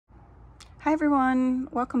Hi everyone,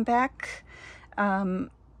 welcome back.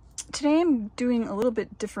 Today I'm doing a little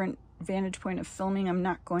bit different vantage point of filming. I'm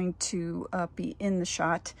not going to be in the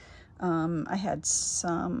shot. I had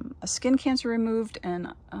a skin cancer removed and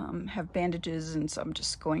have bandages, and so I'm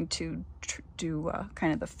just going to do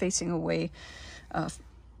kind of the facing away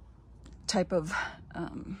type of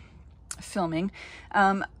filming.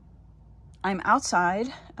 I'm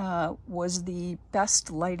outside, was the best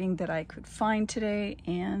lighting that I could find today,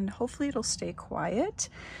 and hopefully it'll stay quiet.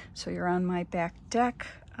 So you're on my back deck.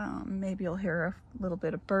 Maybe you'll hear a little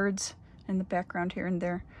bit of birds in the background here and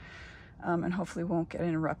there, and hopefully won't get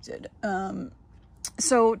interrupted.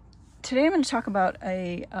 So today I'm going to talk about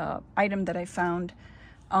a item that I found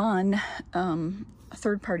on a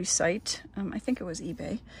third-party site. I think it was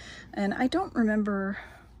eBay, and I don't remember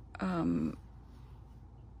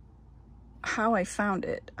how I found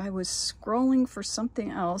it. I was scrolling for something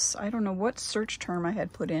else. I don't know what search term I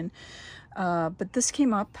had put in, but this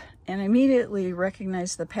came up and I immediately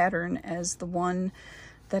recognized the pattern as the one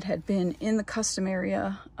that had been in the custom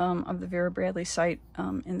area of the Vera Bradley site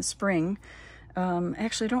in the spring.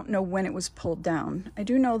 Actually, I don't know when it was pulled down. I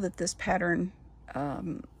do know that this pattern,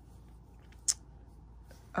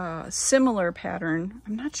 similar pattern,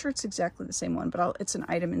 I'm not sure it's exactly the same one, but it's an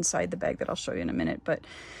item inside the bag that I'll show you in a minute. But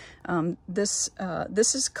this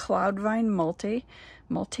is Cloudvine multi.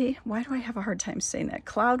 Why do I have a hard time saying that?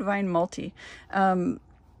 Cloudvine multi. And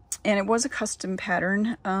it was a custom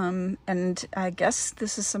pattern, and I guess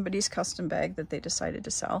this is somebody's custom bag that they decided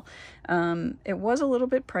to sell. It was a little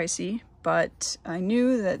bit pricey, but I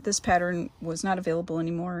knew that this pattern was not available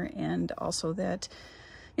anymore, and also that,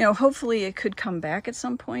 you know, hopefully it could come back at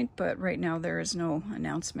some point, but right now there is no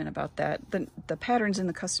announcement about that. The patterns in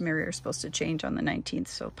the custom area are supposed to change on the 19th,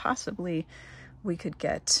 so possibly we could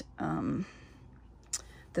get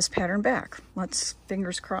this pattern back. Let's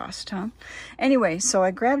fingers crossed, huh? Anyway, so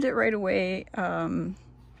I grabbed it right away.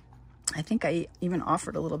 I think I even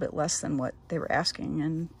offered a little bit less than what they were asking,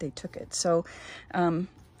 and they took it. So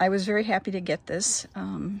I was very happy to get this.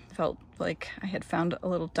 Felt like I had found a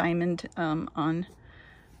little diamond on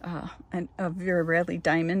a Vera Bradley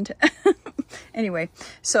diamond. Anyway,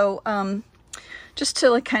 so just to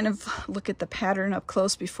like kind of look at the pattern up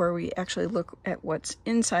close before we actually look at what's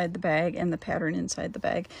inside the bag and the pattern inside the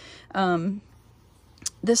bag.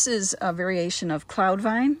 This is a variation of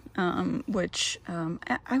Cloudvine, which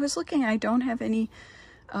I was looking, I don't have any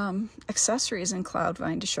accessories in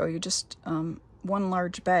Cloudvine to show you, just one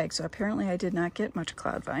large bag, so apparently I did not get much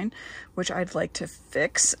Cloudvine, which I'd like to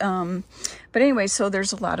fix. But anyway, so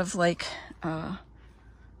there's a lot of like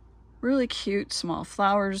really cute small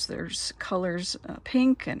flowers. There's colors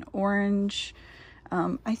pink and orange.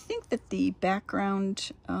 I think that the background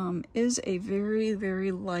is a very,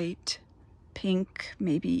 very light pink,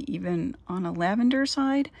 maybe even on a lavender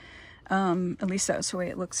side. At least that's the way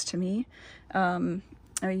it looks to me.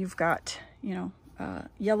 You've got, you know,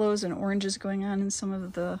 yellows and oranges going on in some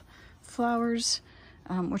of the flowers,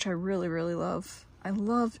 which I really, really love. I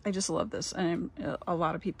just love this, and a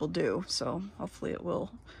lot of people do, so hopefully it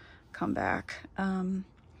will come back.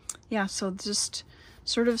 Yeah, so just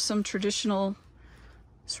sort of some traditional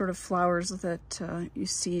sort of flowers that you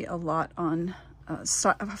see a lot on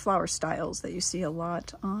flower styles that you see a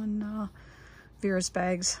lot on Vera's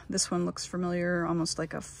bags. This one looks familiar, almost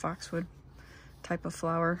like a foxwood type of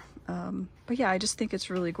flower. But yeah, I just think it's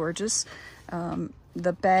really gorgeous.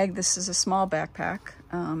 The bag, this is a small backpack,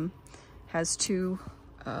 has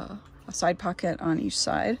a side pocket on each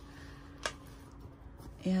side,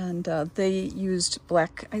 and they used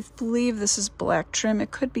black, I believe this is black trim.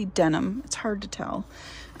 It could be denim, it's hard to tell,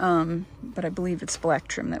 but I believe it's black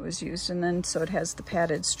trim that was used. And then so it has the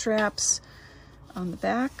padded straps on the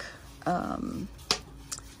back,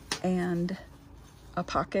 and a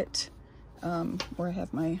pocket where I have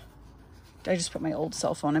I just put my old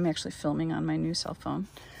cell phone. I'm actually filming on my new cell phone,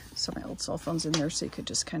 so my old cell phone's in there, so you could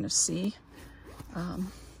just kind of see.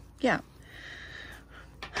 Yeah.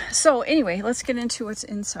 So anyway, let's get into what's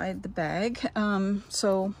inside the bag.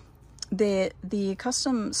 So the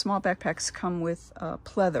custom small backpacks come with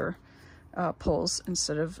pleather pulls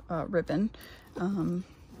instead of ribbon. And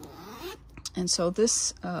so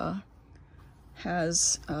this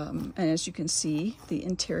has, and as you can see, the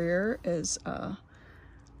interior is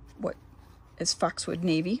what is Foxwood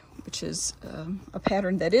Navy, which is a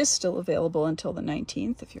pattern that is still available until the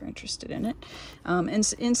 19th if you're interested in it.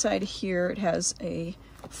 And inside here it has a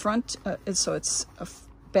front, so it's a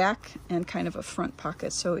back and kind of a front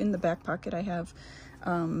pocket. So in the back pocket I have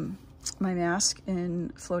my mask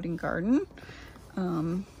in Floating Garden,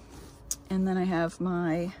 and then I have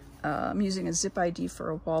my I'm using a zip ID for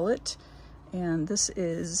a wallet, and this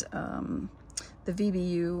is the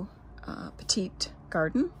VBU Petite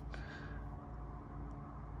Garden,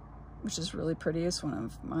 which is really pretty. It's one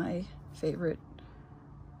of my favorite.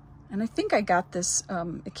 And I think I got this,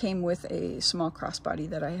 it came with a small crossbody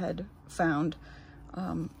that I had found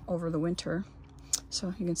over the winter.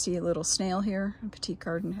 So you can see a little snail here. A Petite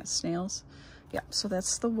Garden has snails. Yeah, so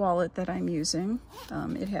that's the wallet that I'm using.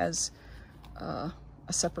 It has a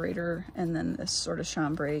separator and then this sort of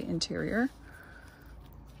chambray interior.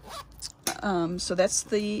 So that's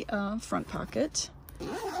the front pocket.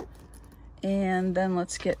 And then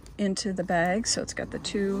let's get into the bag. So it's got the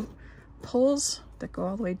two pulls that go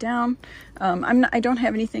all the way down. I don't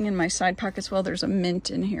have anything in my side pockets. Well, there's a mint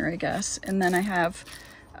in here, I guess. And then I have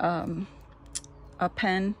a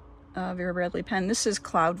pen, Vera Bradley pen. This is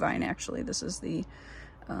Cloudvine, actually. This is the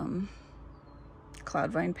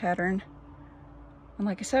Cloudvine pattern. And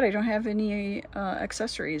like I said, I don't have any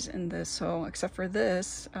accessories in this, so except for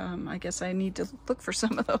this, I guess I need to look for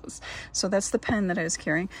some of those. So that's the pen that I was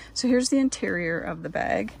carrying. So here's the interior of the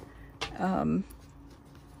bag. And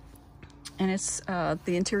it's the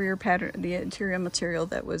interior pattern, the interior material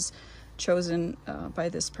that was chosen by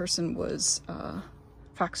this person was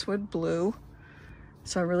Foxwood Blue.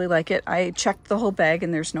 So I really like it. I checked the whole bag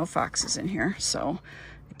and there's no foxes in here. So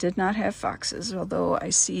it did not have foxes, although I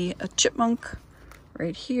see a chipmunk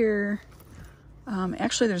right here.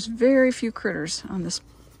 Actually, there's very few critters on this,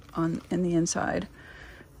 in the inside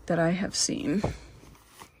that I have seen.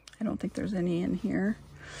 I don't think there's any in here.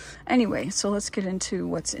 Anyway, so let's get into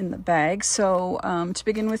what's in the bag. So to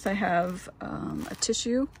begin with, I have a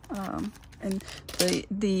tissue, and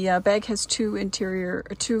the bag has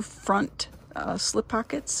two front slip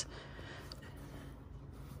pockets.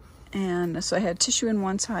 And so I had tissue in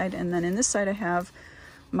one side, and then in this side I have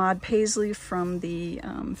Mod Paisley from the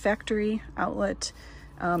factory outlet,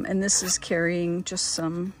 and this is carrying just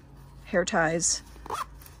some hair ties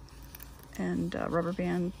and rubber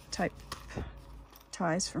band type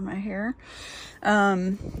ties for my hair.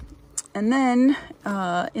 And then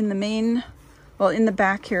in the main, well, in the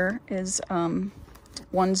back here is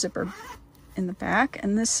one zipper in the back,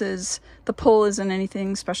 and this is, the pull isn't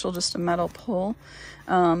anything special, just a metal pull.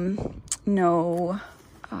 No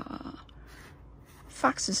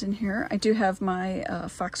foxes in here. I do have my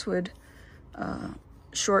Foxwood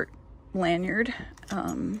short lanyard,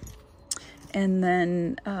 and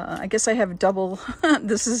then I guess I have double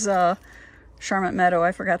this is Charlotte Meadow.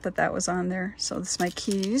 I forgot that that was on there. So this is my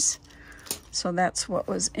keys. So that's what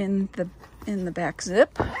was in the back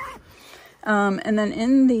zip. And then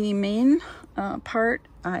in the main part,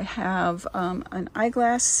 I have an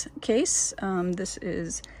eyeglass case. This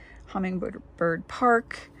is Hummingbird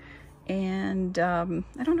Park. And I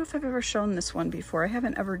don't know if I've ever shown this one before. I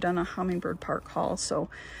haven't ever done a Hummingbird Park haul. So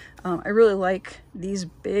I really like these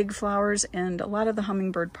big flowers, and a lot of the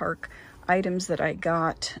Hummingbird Park items that I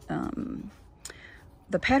got,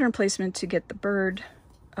 the pattern placement to get the bird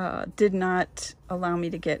did not allow me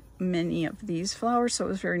to get many of these flowers, so it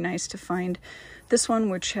was very nice to find this one,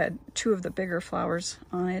 which had two of the bigger flowers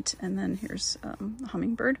on it. And then here's the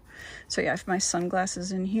hummingbird. So yeah, I have my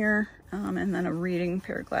sunglasses in here, and then a reading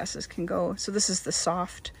pair of glasses can go. So this is the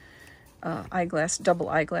soft eyeglass, double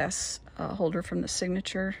eyeglass holder from the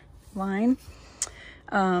Signature line.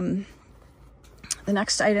 The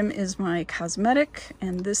next item is my cosmetic,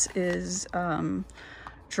 and this is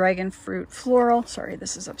Dragon Fruit Floral. Sorry,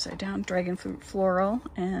 this is upside down. Dragon Fruit Floral,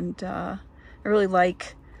 and I really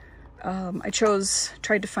like, I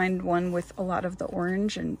tried to find one with a lot of the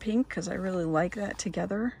orange and pink because I really like that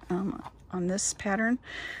together on this pattern.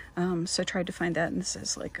 So I tried to find that, and this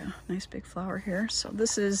is like a nice big flower here. So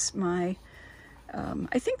this is my,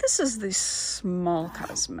 I think this is the small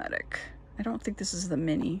cosmetic. I don't think this is the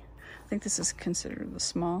mini. I think this is considered the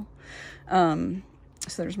small. So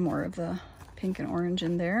there's more of the pink and orange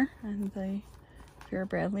in there, and the Vera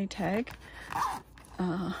Bradley tag.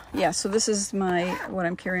 Yeah, so this is what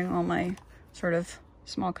I'm carrying all my sort of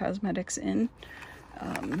small cosmetics in.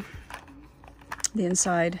 The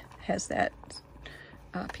inside has that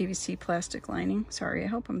PVC plastic lining. Sorry, I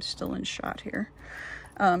hope I'm still in shot here.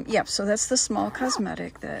 Yeah, so that's the small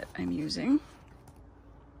cosmetic that I'm using.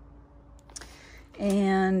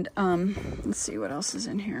 And let's see what else is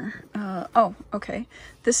in here. Oh, okay.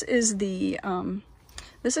 This is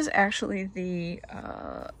actually the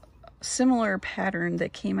similar pattern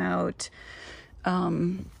that came out,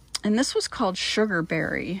 and this was called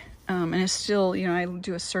Sugarberry, and it's still, you know, I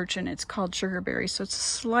do a search and it's called Sugarberry. So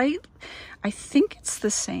it's I think it's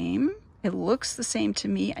the same. It looks the same to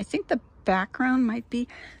me. I think the background might be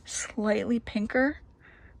slightly pinker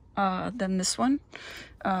than this one.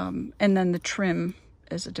 and then the trim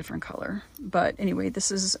is a different color. But anyway,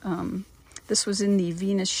 this is this was in the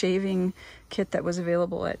Venus shaving kit that was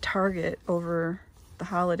available at Target over the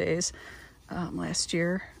holidays last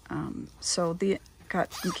year. So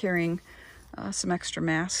I'm carrying some extra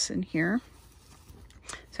masks in here.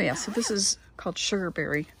 So yeah, so this is called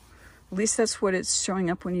Sugarberry. At least that's what it's showing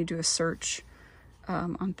up when you do a search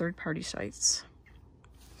on third-party sites.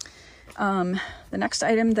 The next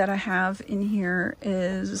item that I have in here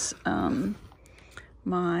is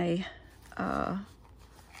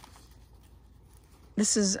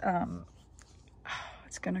this is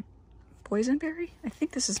boysenberry. I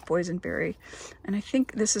think this is boysenberry, and I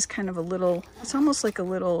think this is kind of a little, it's almost like a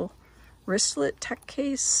little wristlet tech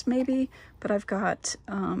case maybe, but I've got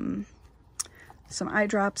some eye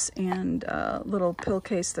drops and a little pill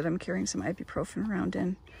case that I'm carrying some ibuprofen around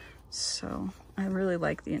in. So I really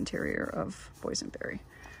like the interior of boysenberry.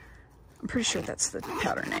 I'm pretty sure that's the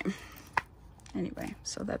pattern name. Anyway,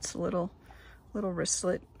 so that's a little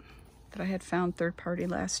wristlet that I had found third party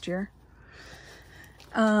last year.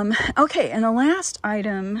 Okay, and the last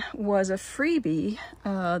item was a freebie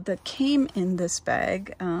that came in this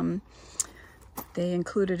bag. They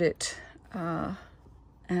included it,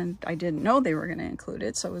 and I didn't know they were going to include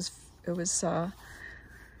it, so it was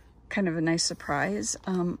kind of a nice surprise.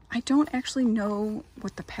 I don't actually know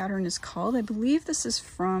what the pattern is called. I believe this is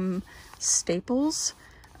from Staples.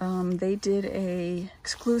 They did a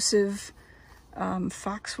exclusive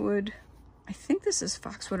Foxwood. I think this is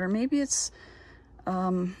Foxwood, or maybe it's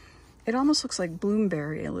it almost looks like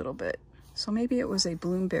Bloomberry a little bit, so maybe it was a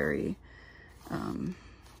Bloomberry,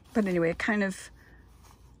 but anyway, it kind of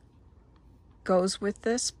goes with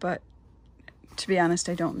this, but to be honest,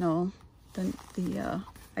 I don't know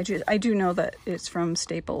I do know that it's from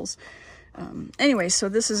Staples. Anyway, so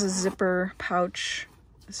this is a zipper pouch.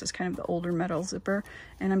 This is kind of the older metal zipper,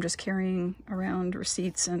 and I'm just carrying around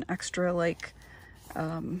receipts and extra like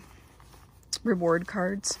reward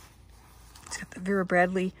cards. It's got the Vera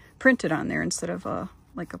Bradley printed on there instead of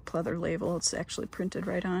like a pleather label. It's actually printed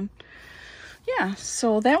right on. Yeah,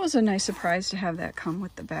 so that was a nice surprise to have that come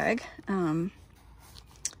with the bag.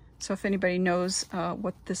 So if anybody knows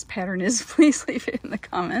what this pattern is, please leave it in the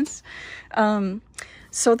comments.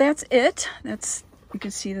 So that's it. You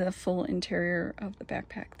can see the full interior of the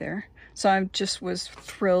backpack there. So I just was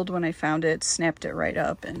thrilled when I found it, snapped it right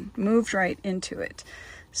up, and moved right into it.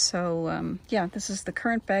 So yeah, this is the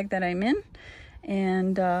current bag that I'm in,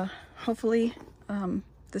 and hopefully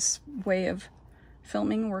this way of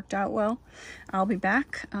filming worked out well. I'll be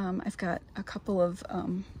back. I've got a couple of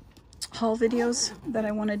haul videos that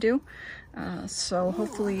I want to do, so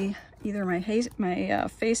hopefully either my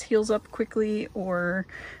face heals up quickly, or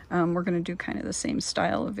we're going to do kind of the same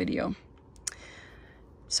style of video.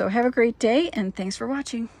 So have a great day, and thanks for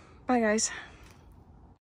watching. Bye guys.